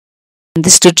In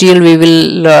this tutorial we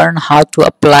will learn how to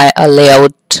apply a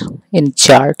layout in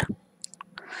chart.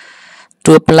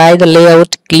 To apply the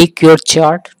layout, click your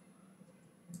chart.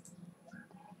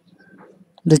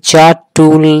 The chart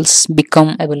tools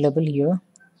become available here.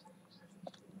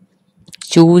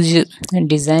 Choose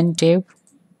design tab.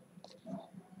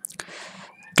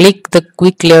 Click the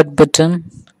quick layout button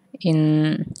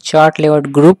in chart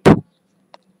layout group.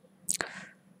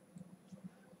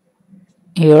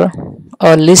 Here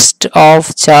a list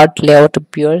of chart layout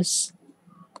appears.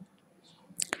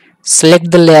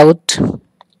 Select the layout.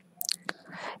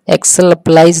 Excel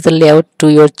applies the layout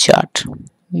to your chart.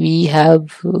 We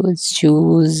have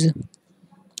choose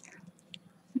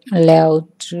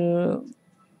layout.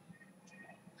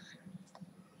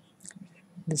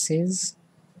 This is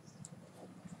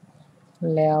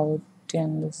layout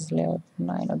and this is layout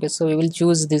 9. Okay, so we will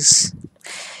choose this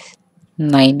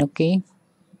 9. Okay,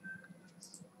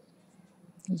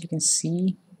 as you can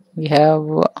see we have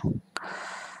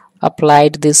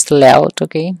applied this layout.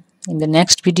 Okay, in the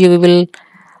next video we will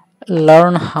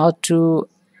learn how to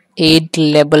add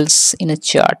labels in a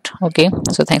chart. Okay,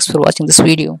 so thanks for watching this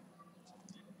video.